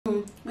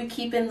We're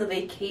keeping the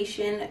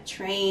vacation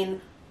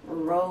train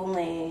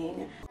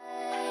rolling.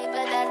 But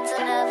that's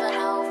another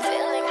no.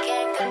 Feeling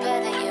can't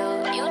compare to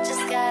you. You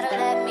just gotta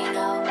let me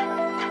know.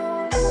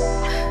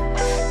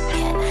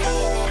 Can I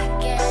hit it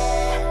again?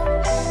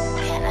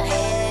 Can I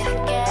hit it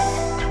again?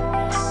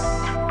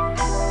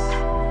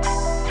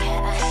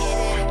 Can I hit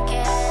it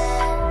again?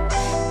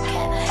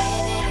 Can I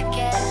hit it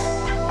again?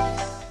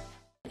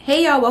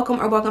 Hey y'all,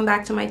 welcome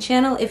back to my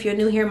channel. If you're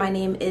new here, my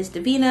name is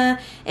Davina,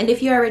 and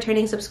if you are a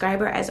returning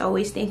subscriber, as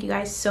always, thank you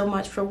guys so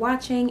much for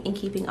watching and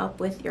keeping up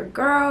with your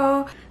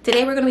girl.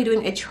 Today we're going to be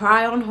doing a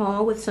try on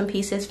haul with some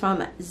pieces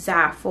from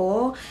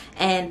ZAFUL,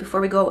 and before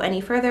we go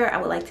any further, I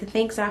would like to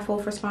thank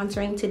ZAFUL for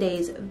sponsoring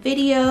today's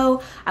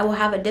video. I will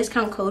have a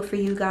discount code for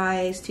you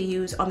guys to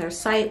use on their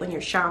site when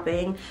you're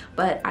shopping,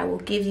 but I will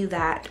give you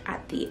that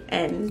at the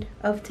end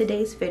of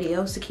today's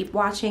video, so keep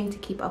watching to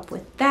keep up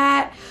with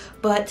that.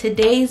 But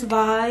today's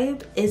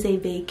vibe is a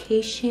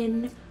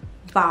vacation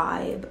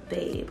vibe,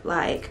 babe.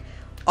 Like,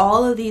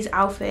 all of these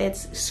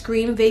outfits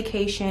scream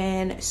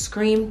vacation,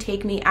 scream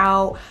take me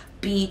out,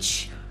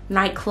 beach,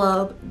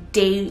 nightclub,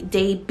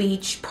 day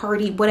beach,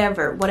 party,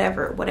 whatever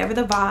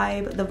the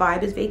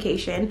vibe is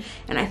vacation.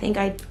 And I think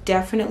I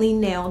definitely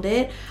nailed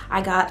it.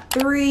 I got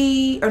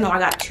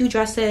two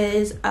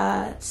dresses,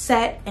 a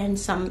set, and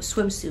some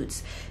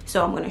swimsuits.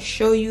 So I'm gonna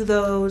show you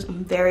those.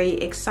 I'm very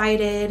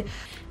excited.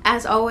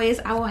 As always,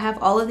 I will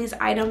have all of these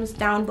items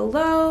down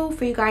below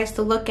for you guys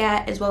to look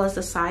at, as well as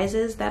the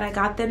sizes that I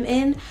got them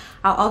in.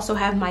 I'll also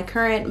have my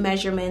current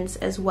measurements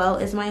as well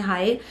as my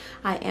height.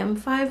 I am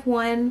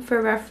 5'1"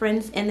 for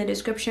reference in the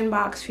description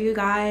box for you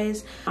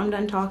guys. I'm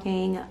done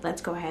talking.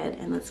 Let's go ahead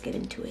and let's get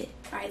into it.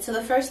 All right, so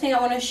the first thing I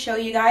want to show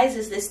you guys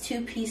is this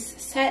two-piece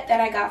set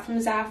that I got from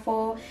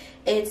ZAFUL.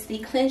 It's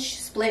the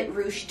Cinched Split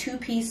Ruche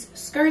two-piece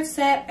skirt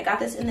set. I got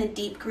this in the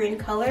deep green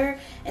color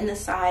in the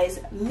size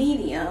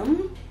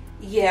medium.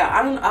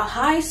 Yeah, a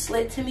high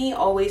slit to me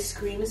always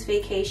screams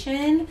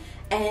vacation,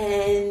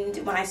 and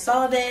when I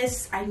saw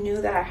this, I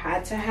knew that I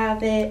had to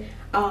have it.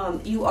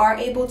 You are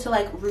able to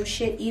like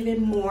ruche it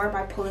even more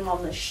by pulling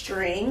on the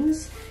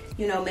strings,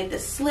 you know, make the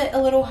slit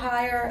a little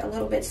higher, a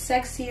little bit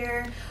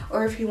sexier,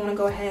 or if you want to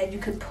go ahead, you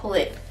could pull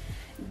it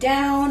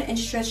down and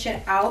stretch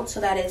it out so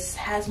that it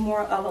has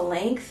more of a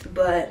length.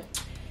 But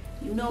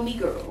you know me,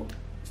 girl,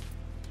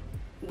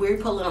 we're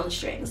pulling on the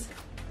strings.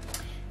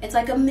 It's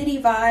like a midi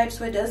vibe,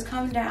 so it does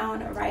come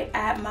down right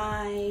at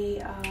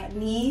my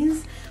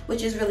knees,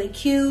 which is really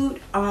cute.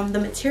 The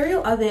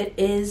material of it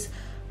is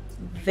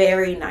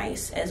very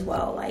nice as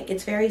well. Like,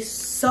 it's very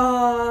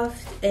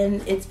soft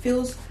and it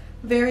feels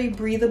very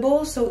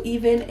breathable. So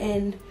even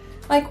in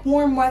like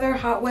warm weather,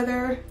 hot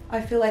weather,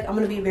 I feel like I'm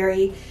gonna be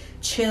very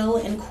chill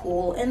and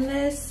cool in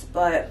this.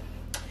 But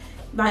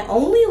my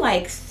only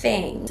like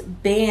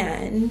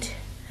band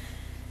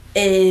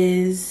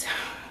is,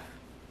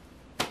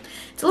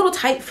 it's a little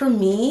tight for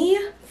me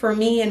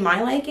and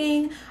my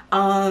liking,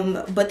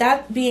 but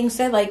that being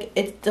said, like,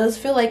 it does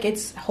feel like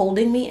it's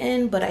holding me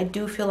in, but I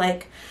do feel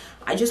like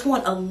I just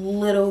want a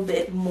little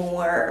bit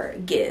more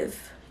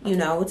give, you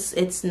know.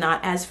 It's not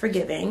as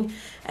forgiving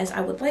as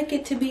I would like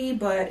it to be,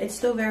 but it's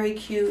still very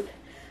cute.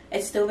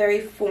 It's still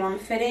very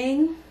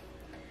form-fitting.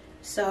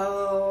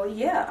 So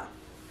yeah,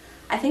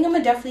 I think I'm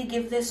gonna definitely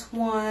give this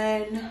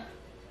one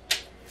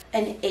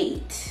an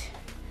 8.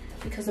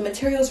 Because the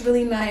material is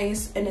really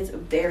nice and it's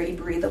very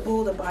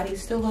breathable. The body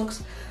still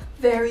looks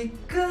very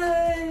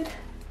good.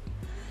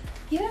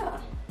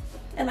 Yeah.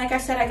 And like I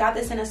said, I got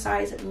this in a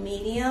size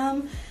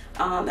medium.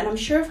 And I'm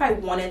sure if I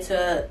wanted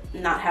to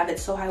not have it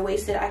so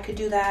high-waisted, I could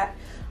do that.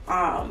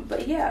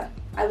 But yeah,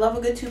 I love a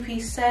good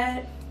two-piece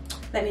set.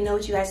 Let me know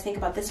what you guys think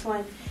about this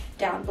one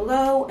down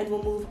below, and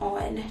we'll move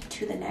on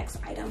to the next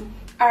item.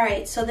 All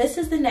right, so this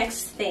is the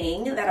next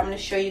thing that I'm going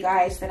to show you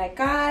guys that I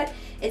got.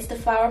 It's the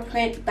flower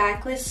print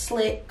backless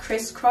slit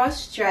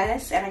crisscross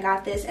dress, and I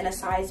got this in a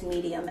size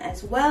medium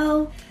as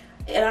well.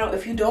 And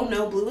if you don't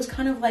know, blue is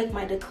kind of like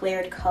my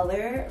declared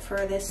color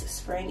for this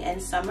spring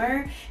and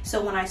summer.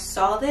 So when I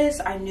saw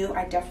this, I knew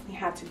I definitely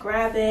had to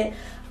grab it.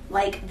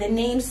 Like the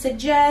name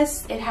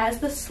suggests, it has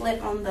the slit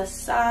on the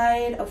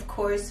side, of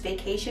course,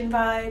 vacation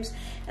vibes.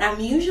 And I'm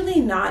usually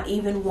not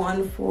even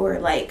one for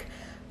like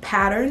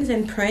patterns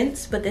and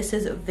prints, but this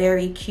is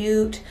very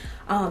cute.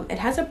 It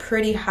has a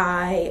pretty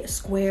high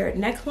square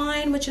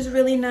neckline, which is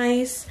really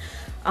nice.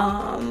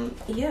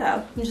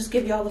 Yeah, I'll just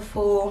give y'all the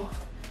full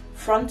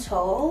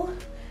frontal,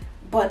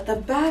 but the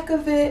back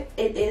of it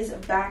is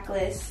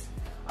backless,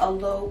 a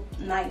low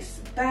nice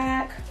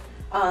back,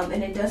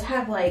 and it does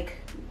have like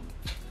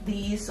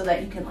these so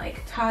that you can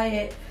like tie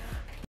it.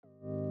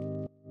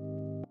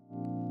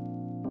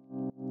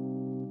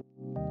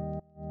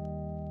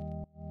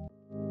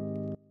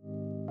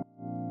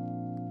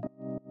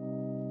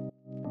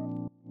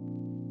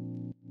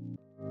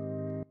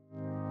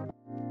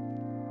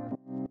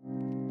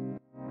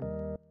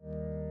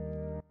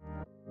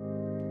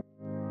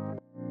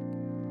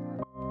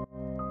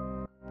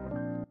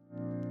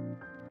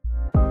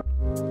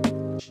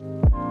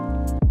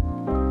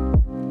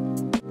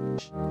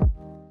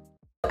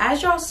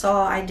 as y'all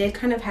saw, I did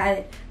kind of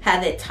have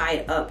it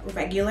tied up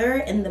regular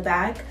in the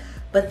back,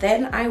 but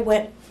then I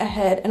went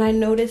ahead and I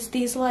noticed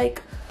these,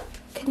 like,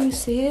 can you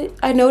see it?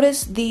 I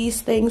noticed these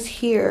things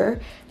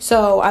here.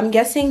 So I'm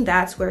guessing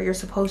that's where you're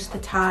supposed to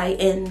tie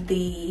in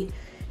the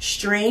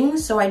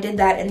strings. So I did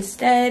that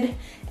instead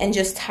and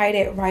just tied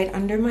it right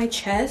under my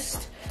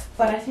chest.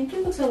 But I think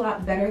it looks a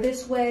lot better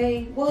this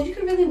way. Well, you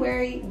can really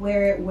wear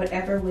it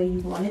whatever way you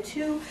wanted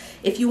to.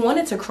 If you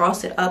wanted to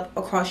cross it up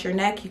across your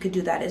neck, you could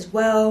do that as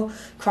well.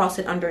 Cross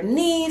it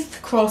underneath,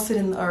 cross it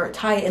in, or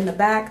tie it in the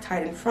back, tie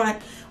it in front.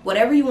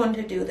 Whatever you want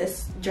to do,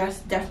 this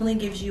dress definitely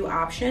gives you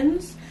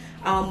options,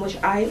 which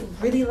I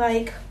really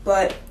like.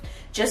 But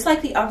just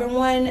like the other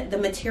one, the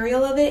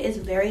material of it is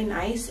very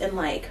nice and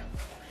like,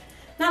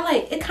 not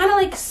like, it kind of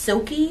like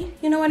silky,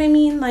 you know what I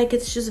mean? Like,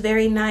 it's just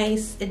very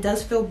nice. It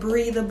does feel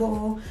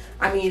breathable.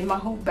 I mean, my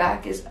whole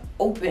back is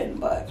open,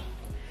 but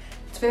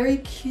it's very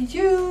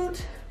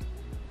cute.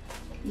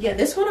 Yeah,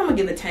 this one I'm gonna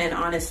give a 10,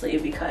 honestly,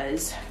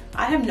 because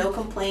I have no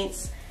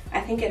complaints.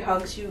 I think it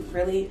hugs you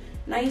really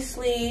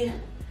nicely.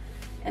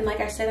 And like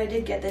I said, I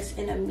did get this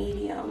in a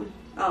medium.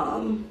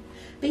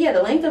 But yeah,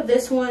 the length of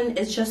this one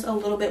is just a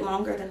little bit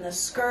longer than the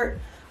skirt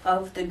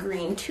of the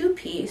green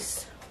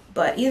two-piece.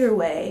 But either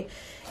way,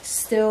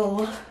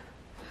 still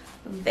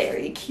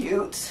very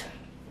cute.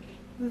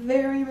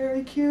 Very,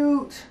 very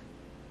cute.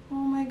 Oh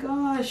my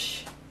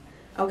gosh.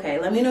 Okay,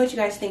 let me know what you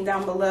guys think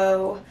down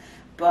below.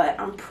 But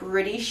I'm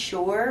pretty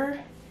sure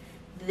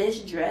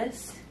this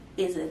dress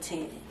is a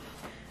 10.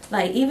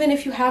 Like, even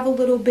if you have a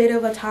little bit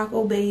of a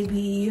taco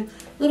baby,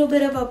 a little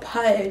bit of a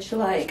pudge,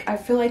 like, I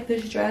feel like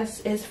this dress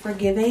is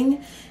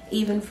forgiving,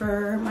 even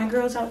for my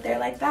girls out there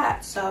like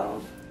that.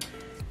 So,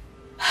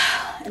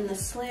 and the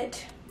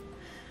slit,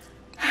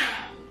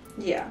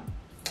 yeah,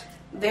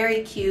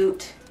 very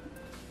cute,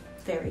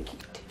 very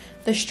cute.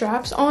 The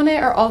straps on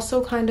it are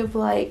also kind of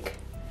like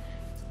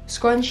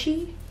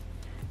scrunchy.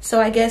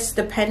 So I guess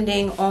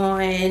depending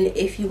on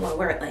if you want to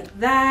wear it like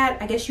that,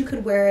 I guess you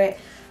could wear it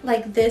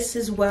like this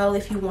as well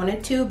if you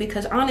wanted to,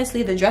 because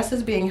honestly the dress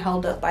is being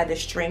held up by the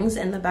strings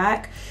in the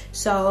back.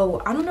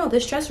 So I don't know,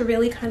 this dress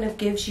really kind of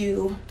gives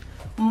you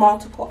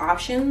multiple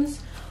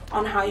options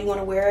on how you want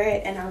to wear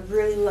it, and I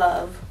really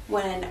love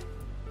when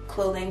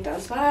clothing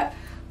does that,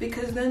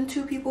 because then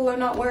two people are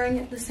not wearing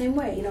it the same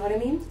way, you know what I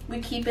mean?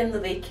 We keep in the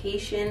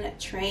vacation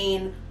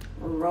train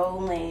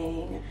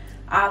rolling.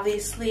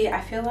 Obviously, I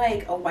feel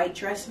like a white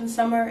dress in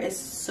summer is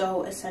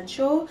so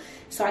essential.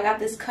 So I got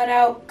this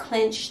cutout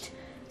clinched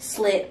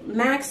slit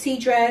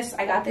maxi dress.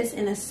 I got this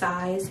in a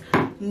size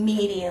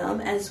medium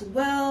as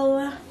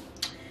well.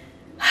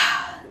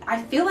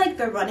 I feel like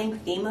the running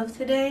theme of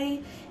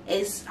today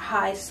is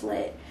high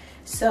slit.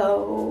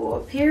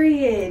 So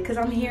period, because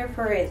I'm here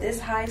for it. This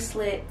high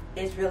slit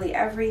is really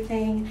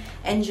everything.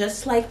 And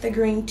just like the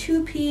green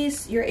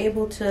two-piece, you're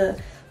able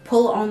to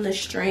pull on the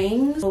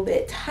strings a little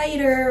bit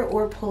tighter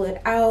or pull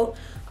it out,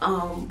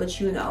 but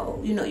you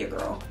know your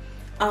girl.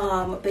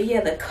 But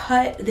yeah, the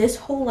cut, this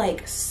whole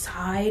like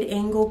side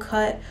angle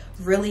cut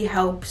really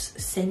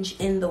helps cinch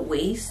in the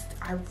waist.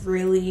 I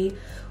really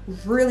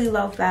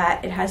love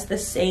that. It has the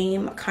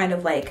same kind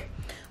of like,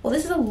 well,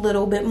 this is a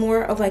little bit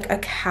more of like a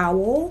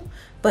cowl,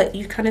 but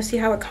you kind of see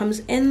how it comes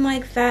in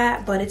like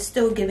that, but it's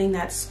still giving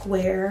that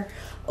square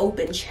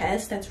open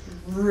chest. That's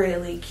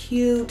really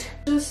cute.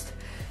 Just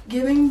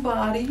giving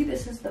body.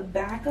 This is the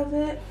back of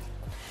it.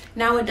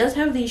 Now it does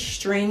have these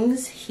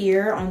strings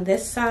here on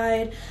this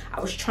side. I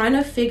was trying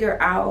to figure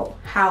out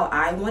how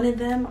I wanted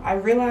them. I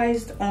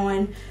realized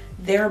on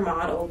their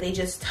model they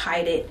just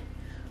tied it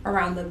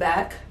around the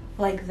back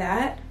like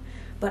that,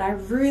 but I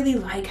really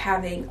like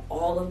having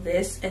all of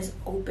this as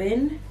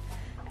open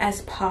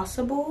as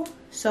possible.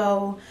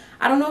 So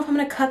I don't know if I'm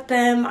gonna cut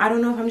them. I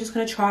don't know if I'm just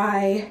gonna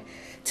try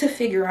to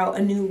figure out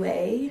a new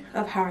way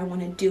of how I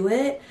want to do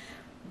it.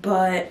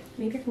 But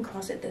maybe I can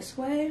cross it this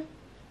way.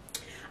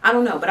 I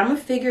don't know, but I'm gonna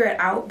figure it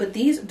out. But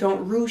these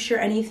don't ruche or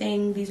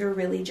anything. These are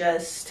really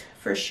just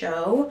for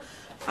show.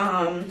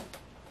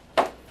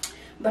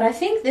 But I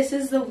think this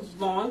is the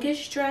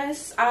longest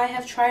dress I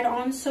have tried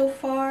on so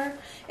far,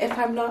 if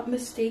I'm not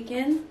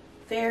mistaken.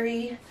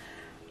 Very,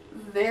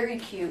 very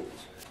cute.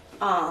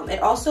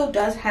 It also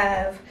does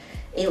have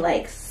a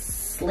like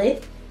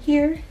slit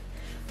here.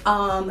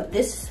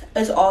 This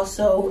is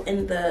also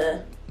in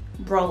the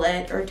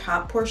bralette or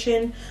top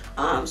portion,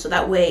 so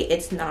that way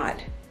it's not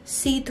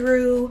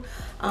see-through,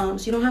 so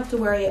you don't have to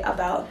worry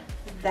about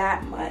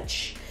that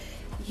much.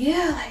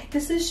 Yeah, like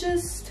this is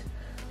just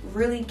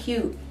really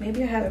cute.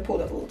 Maybe I have it pulled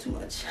up a little too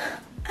much.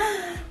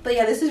 But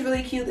yeah, this is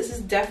really cute. This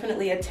is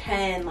definitely a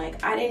 10.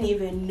 Like, I didn't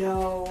even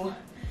know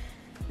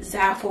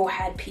ZAFUL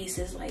had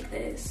pieces like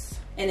this,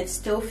 and it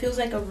still feels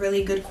like a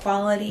really good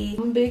quality.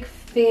 I'm a big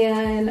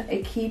fan.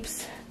 It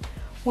keeps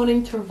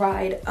wanting to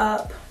ride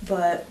up,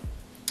 but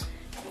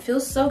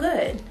feels so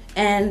good.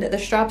 And the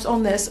straps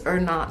on this are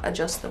not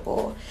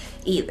adjustable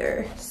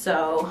either,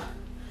 so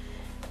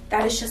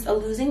that is just a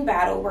losing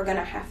battle we're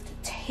gonna have to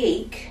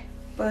take.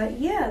 But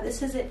yeah,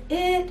 this is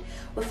it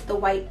with the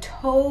white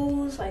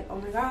toes. Like, oh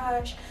my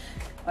gosh.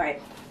 All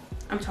right,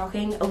 I'm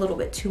talking a little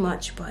bit too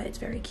much, but it's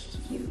very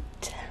cute.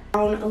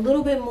 Down a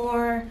little bit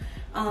more,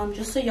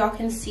 just so y'all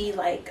can see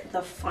like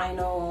the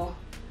final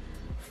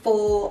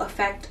full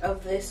effect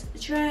of this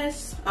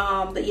dress.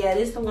 But yeah,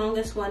 it is the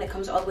longest one. It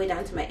comes all the way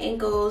down to my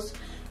ankles,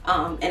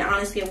 and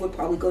honestly it would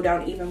probably go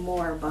down even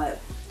more, but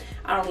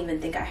I don't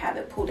even think I have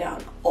it pulled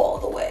down all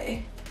the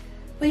way.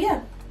 But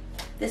yeah,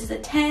 this is a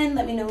 10.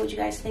 Let me know what you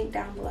guys think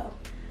down below.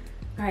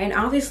 All right, and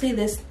obviously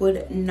this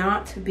would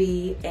not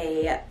be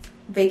a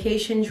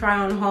vacation try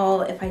on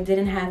haul if I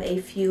didn't have a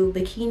few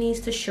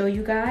bikinis to show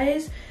you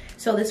guys.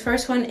 So this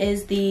first one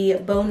is the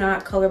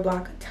Bowknot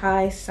Colorblock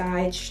tie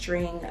side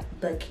string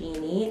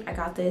bikini. I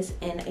got this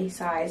in a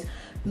size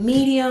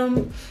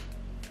medium.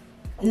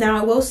 Now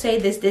I will say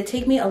this did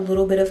take me a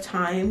little bit of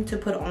time to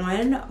put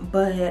on,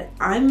 but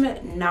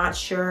I'm not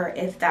sure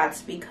if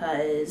that's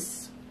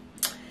because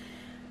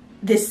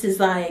this is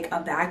like a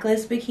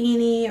backless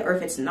bikini or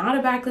if it's not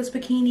a backless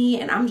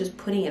bikini and I'm just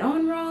putting it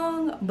on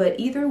wrong. But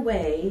either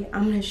way,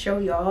 I'm gonna show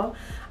y'all.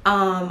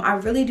 I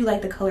really do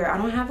like the color. I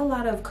don't have a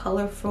lot of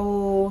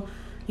colorful,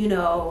 you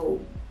know,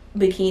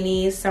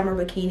 bikinis, summer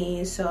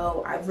bikinis,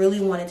 so I really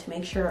wanted to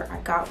make sure I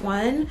got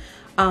one.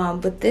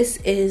 But this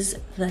is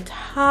the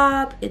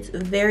top. It's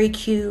very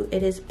cute.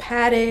 It is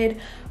padded,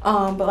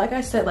 but like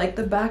I said, like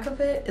the back of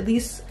it, at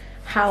least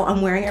how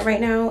I'm wearing it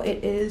right now,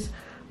 it is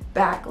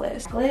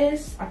backless.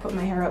 I put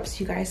my hair up so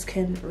you guys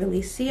can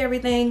really see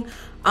everything,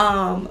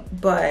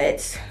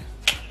 but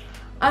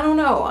I don't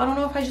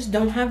know if I just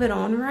don't have it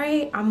on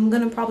right. I'm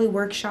gonna probably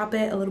workshop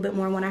it a little bit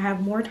more when I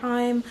have more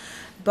time,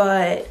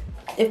 but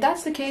if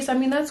that's the case, I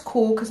mean, that's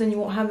cool, because then you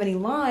won't have any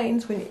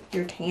lines when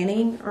you're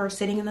tanning or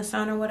sitting in the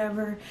sun or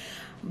whatever.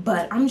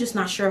 But I'm just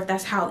not sure if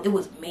that's how it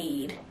was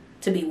made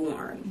to be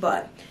worn.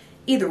 But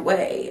either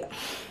way,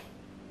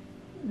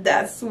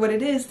 that's what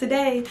it is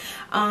today.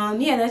 Yeah,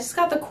 and I just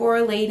got the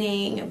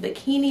correlating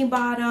bikini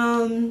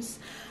bottoms.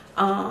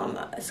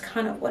 It's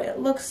kind of what it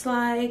looks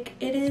like.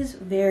 It is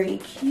very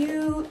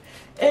cute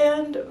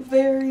and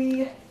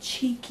very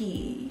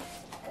cheeky.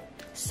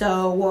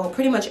 So, well,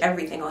 pretty much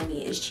everything on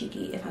me is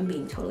cheeky, if I'm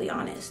being totally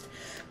honest.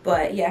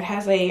 But yeah, it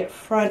has a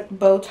front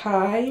bow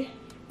tie.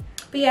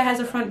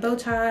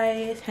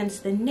 Hence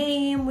the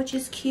name, which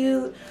is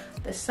cute.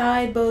 The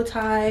side bow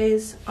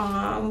ties.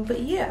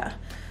 But yeah,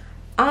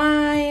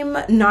 I'm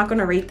not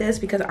gonna rate this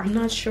because I'm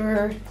not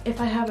sure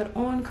if I have it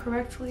on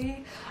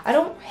correctly. I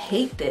don't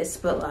hate this,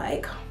 but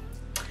like,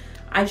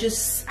 I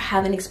just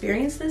haven't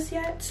experienced this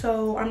yet,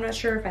 so I'm not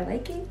sure if I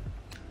like it.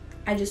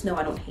 I just know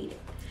I don't hate it.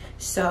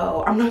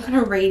 So I'm not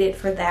gonna rate it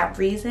for that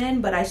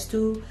reason, but I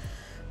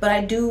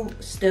do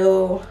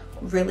still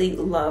really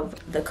love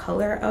the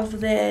color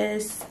of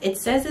this. It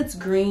says it's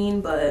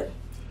green, but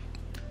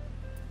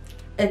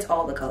it's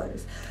all the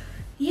colors.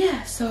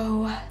 Yeah,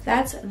 so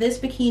that's this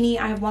bikini.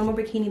 I have one more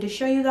bikini to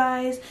show you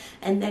guys,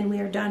 and then we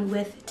are done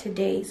with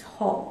today's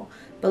haul.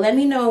 But let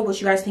me know what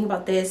you guys think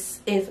about this,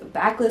 if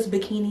backless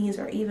bikinis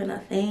are even a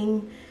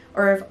thing,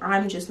 or if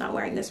I'm just not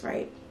wearing this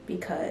right,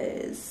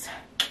 because...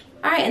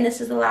 Alright, and this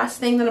is the last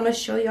thing that I'm going to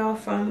show y'all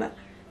from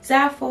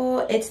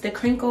ZAFUL. It's the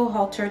Crinkle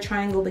Halter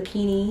Triangle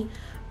Bikini.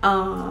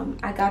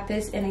 I got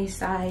this in a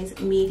size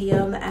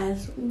medium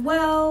as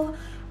well.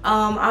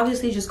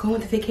 Obviously just going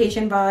with the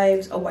vacation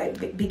vibes, a white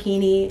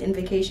bikini in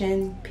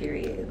vacation,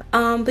 period.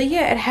 But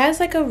yeah, it has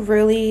like a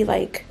really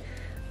like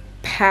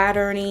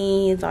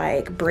patterny,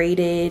 like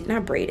braided,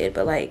 not braided,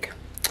 but like,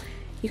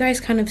 you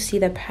guys kind of see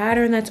the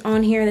pattern that's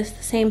on here. This is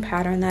the same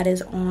pattern that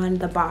is on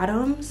the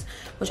bottoms,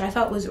 which I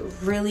thought was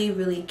really,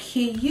 really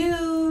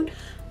cute.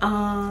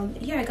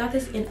 Yeah, I got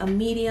this in a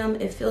medium.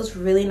 It feels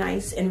really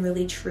nice and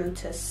really true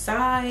to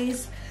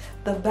size.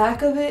 The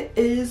back of it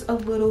is a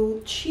little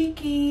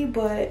cheeky,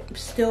 but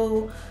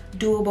still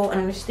doable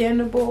and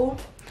understandable.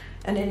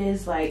 And it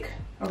is like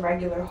a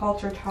regular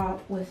halter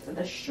top with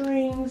the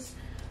strings.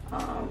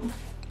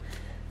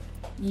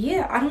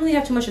 Yeah, I don't really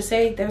have too much to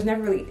say. There's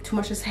never really too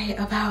much to say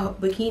about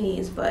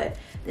bikinis, but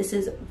this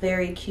is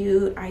very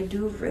cute. I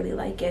do really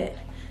like it.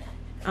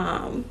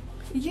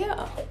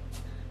 Yeah,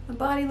 the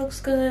body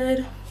looks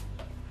good.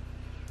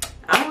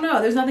 I don't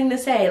know, there's nothing to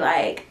say.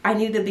 Like, I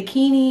needed a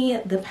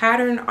bikini. The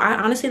pattern,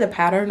 honestly, the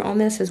pattern on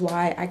this is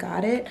why I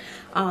got it,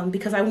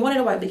 because I wanted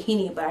a white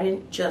bikini, but I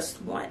didn't just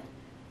want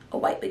a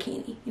white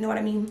bikini, you know what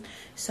I mean?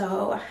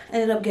 So I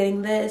ended up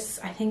getting this.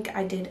 I think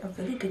I did a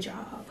really good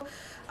job.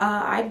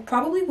 I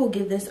probably will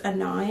give this a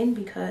 9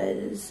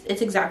 because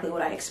it's exactly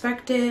what I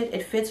expected.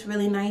 It fits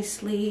really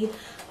nicely,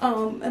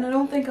 and I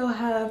don't think I'll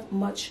have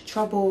much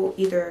trouble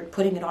either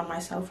putting it on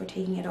myself or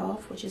taking it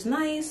off, which is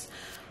nice.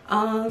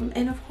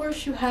 And of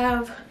course you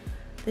have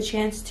the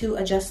chance to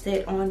adjust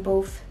it on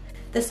both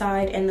the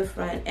side and the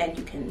front, and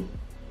you can,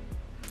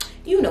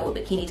 you know what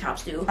bikini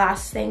tops do.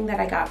 Last thing that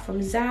I got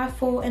from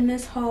ZAFUL in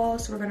this haul,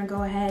 so we're gonna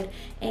go ahead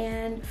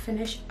and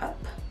finish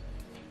up.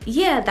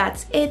 Yeah,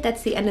 that's it.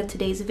 That's the end of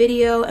today's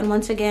video. And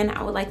once again,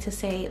 I would like to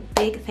say a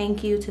big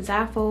thank you to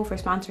ZAFUL for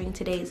sponsoring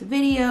today's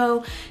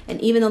video. And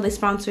even though they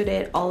sponsored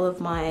it, all of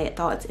my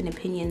thoughts and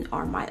opinions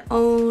are my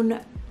own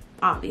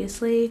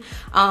obviously.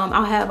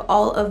 I'll have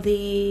all of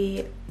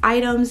the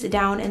items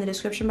down in the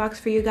description box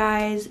for you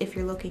guys if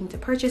you're looking to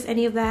purchase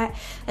any of that,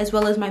 as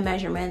well as my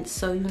measurements,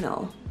 so you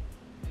know.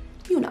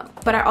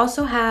 But I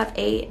also have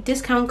a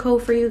discount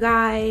code for you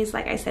guys,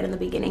 like I said in the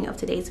beginning of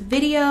today's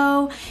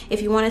video.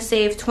 If you want to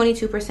save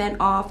 22%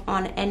 off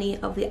on any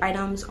of the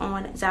items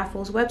on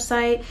ZAFUL's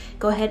website,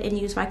 go ahead and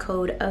use my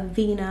code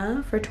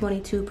avina for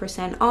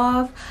 22%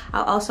 off.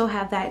 I'll also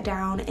have that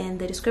down in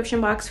the description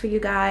box for you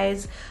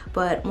guys.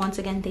 But once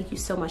again, thank you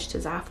so much to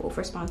ZAFUL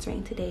for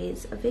sponsoring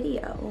today's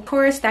video. Of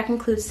course, that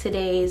concludes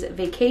today's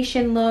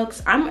vacation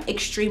looks. I'm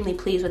extremely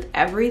pleased with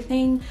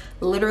everything,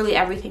 literally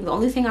everything. The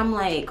only thing I'm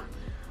like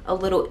a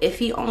little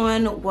iffy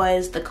on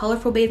was the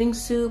colorful bathing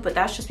suit, but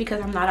that's just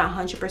because I'm not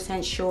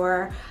 100%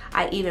 sure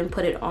I even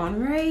put it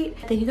on right.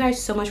 Thank you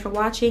guys so much for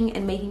watching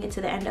and making it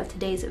to the end of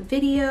today's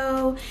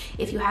video.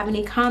 If you have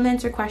any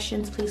comments or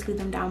questions, please leave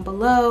them down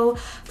below.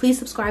 Please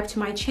subscribe to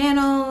my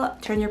channel,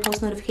 turn your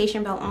post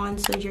notification bell on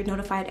so you're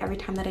notified every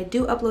time that I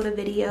do upload a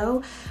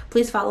video.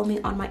 Please follow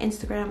me on my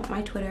Instagram,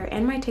 my Twitter,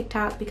 and my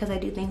TikTok because I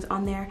do things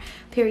on there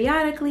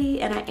periodically,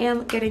 and I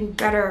am getting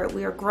better.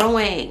 We are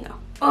growing.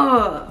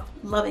 Oh,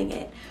 loving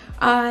it.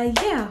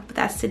 Yeah, but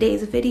that's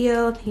today's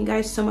video. Thank you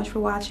guys so much for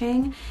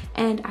watching,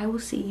 and I will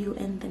see you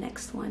in the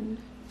next one.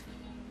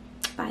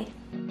 Bye.